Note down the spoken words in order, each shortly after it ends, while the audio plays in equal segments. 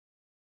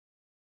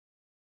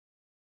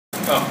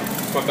Oh,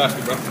 what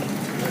basket, bro?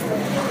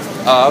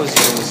 I was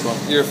using this one.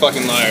 You're a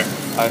fucking liar.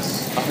 I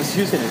was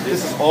using it, dude.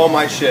 This is all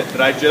my shit that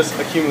I just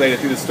accumulated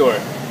through the store.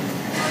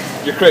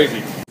 You're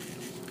crazy.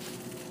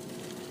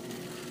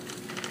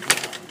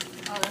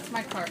 Oh, that's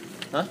my cart.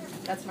 Huh?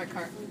 That's my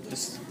cart.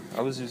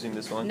 I was using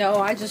this one. No,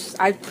 I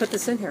put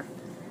this in here.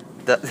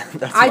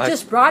 That's I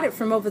just brought it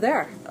from over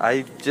there.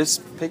 I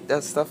just picked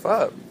that stuff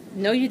up.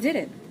 No, you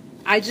didn't.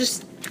 I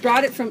just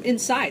brought it from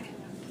inside.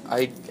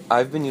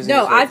 I've been using.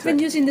 No, I've been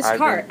using this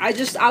cart.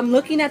 I'm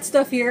looking at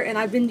stuff here, and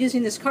I've been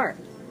using this cart.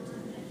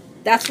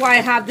 That's why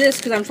I have this,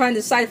 because I'm trying to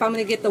decide if I'm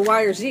going to get the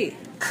Y or Z.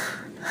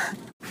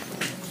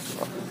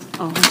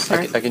 Oh, I'm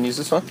sorry. I can use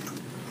this one?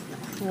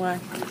 Why?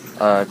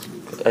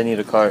 I need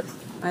a cart.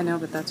 I know,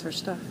 but that's her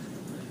stuff.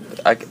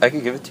 I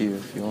could give it to you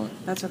if you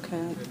want. That's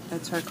okay.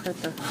 That's her cart,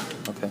 though.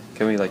 Okay.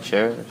 Can we, like,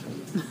 share it or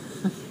something?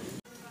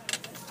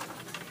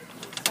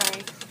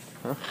 Sorry.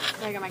 Huh?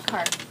 I got my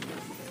cart.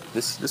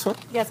 This one?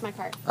 Yes, my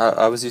cart.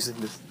 I was using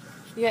this.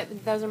 Yeah,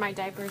 those are my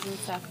diapers and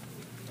stuff.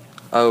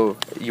 Oh,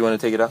 you want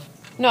to take it out?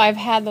 No, I've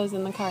had those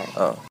in the cart.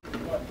 Oh.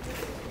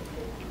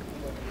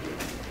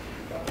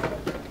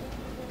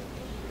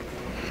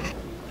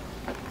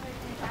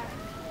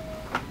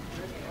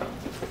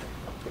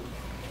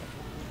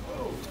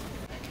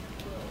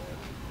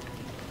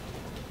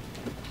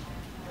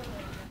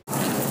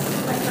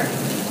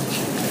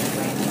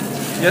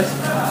 Yes?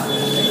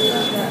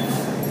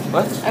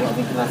 What? I don't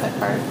think you want that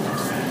cart.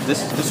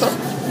 This one?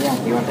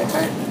 Yeah, you want that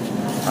cart?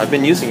 I've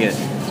been using it.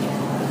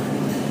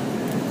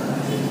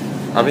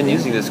 I've been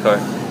using this car.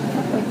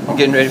 I'm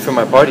getting ready for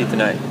my party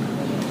tonight.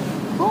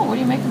 Cool, what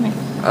are you making me?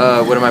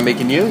 What am I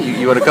making you?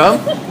 You want to come?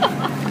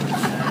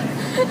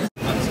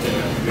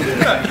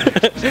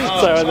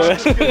 Sorry about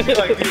that.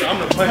 Like, dude, I'm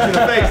gonna punch you in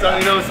the face. I don't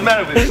even know what's the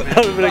matter with you. That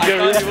would have been a good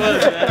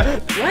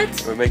video. What?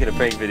 We're making a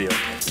prank video.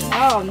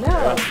 Oh,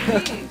 no.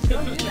 Please,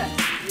 don't do that.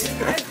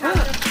 I'm kind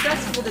of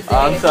stressful today.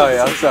 I'm sorry.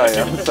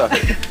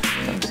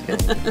 I'm just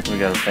kidding.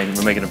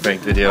 We're making a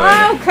prank video.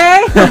 Oh, okay.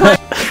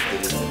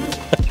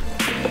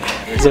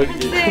 It's okay.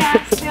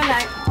 You're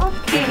like,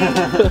 okay.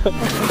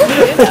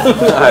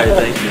 Alright,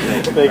 thank you.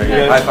 Thank you.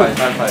 High five.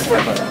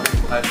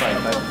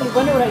 You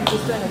wonder what I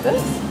just doing with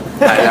this?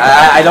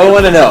 I don't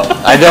want to know.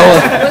 I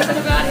don't. What's it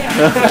about him?